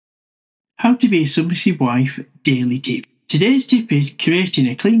How to be a submissive wife daily tip. Today's tip is creating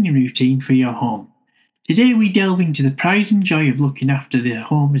a cleaning routine for your home. Today we delve into the pride and joy of looking after the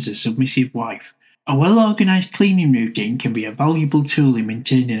home as a submissive wife. A well-organised cleaning routine can be a valuable tool in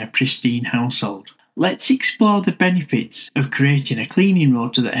maintaining a pristine household. Let's explore the benefits of creating a cleaning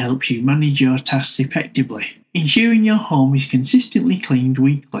rota that helps you manage your tasks effectively. Ensuring your home is consistently cleaned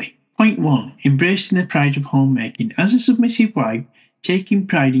weekly. Point 1. Embracing the pride of homemaking. As a submissive wife, taking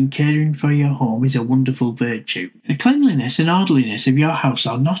pride in caring for your home is a wonderful virtue. The cleanliness and orderliness of your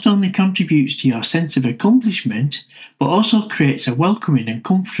household not only contributes to your sense of accomplishment, but also creates a welcoming and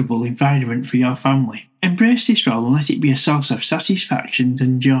comfortable environment for your family. Embrace this role and let it be a source of satisfaction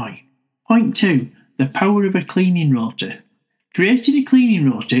and joy. Point 2. The power of a cleaning rota. Creating a cleaning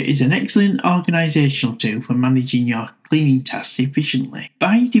rota is an excellent organisational tool for managing your cleaning tasks efficiently.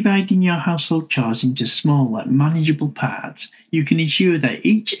 By dividing your household chores into small, manageable parts, you can ensure that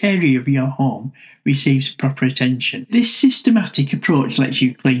each area of your home receives proper attention. This systematic approach lets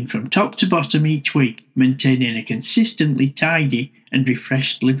you clean from top to bottom each week, maintaining a consistently tidy and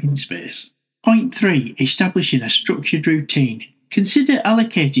refreshed living space. Point 3. Establishing a structured routine. Consider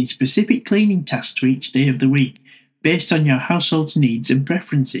allocating specific cleaning tasks to each day of the week, based on your household's needs and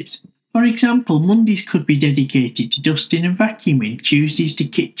preferences. For example, Mondays could be dedicated to dusting and vacuuming, Tuesdays to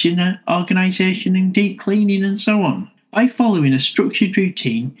kitchen organisation and deep cleaning, and so on. By following a structured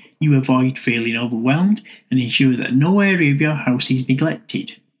routine, you avoid feeling overwhelmed and ensure that no area of your house is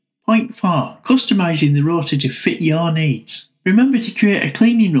neglected. Point 4. Customising the rota to fit your needs. Remember to create a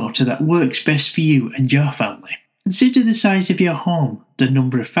cleaning rota that works best for you and your family. Consider the size of your home, the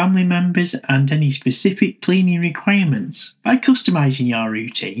number of family members, and any specific cleaning requirements. By customising your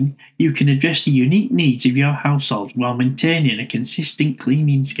routine, you can address the unique needs of your household while maintaining a consistent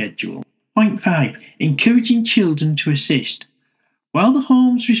cleaning schedule. Point 5. Encouraging children to assist. While the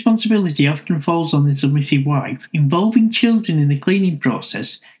home's responsibility often falls on the submissive wife, involving children in the cleaning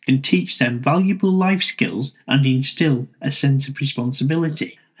process can teach them valuable life skills and instill a sense of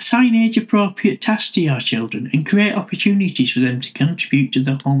responsibility. Assign age-appropriate tasks to your children and create opportunities for them to contribute to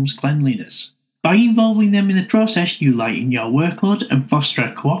the home's cleanliness. By involving them in the process, you lighten your workload and foster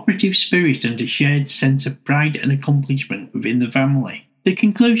a cooperative spirit and a shared sense of pride and accomplishment within the family. The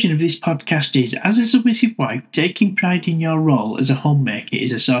conclusion of this podcast is, as a submissive wife, taking pride in your role as a homemaker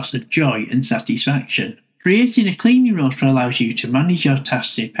is a source of joy and satisfaction. Creating a cleaning rota allows you to manage your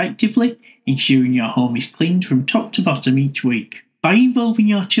tasks effectively, ensuring your home is cleaned from top to bottom each week. By involving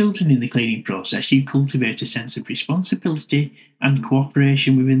your children in the cleaning process, you cultivate a sense of responsibility and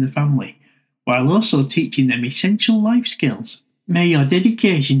cooperation within the family, while also teaching them essential life skills. May your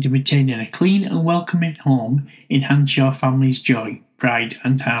dedication to maintaining a clean and welcoming home enhance your family's joy, pride,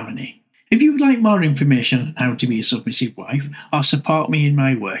 and harmony. If you would like more information on how to be a submissive wife or support me in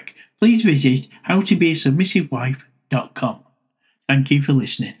my work, please visit howtobeasubmissivewife.com. Thank you for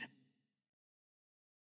listening.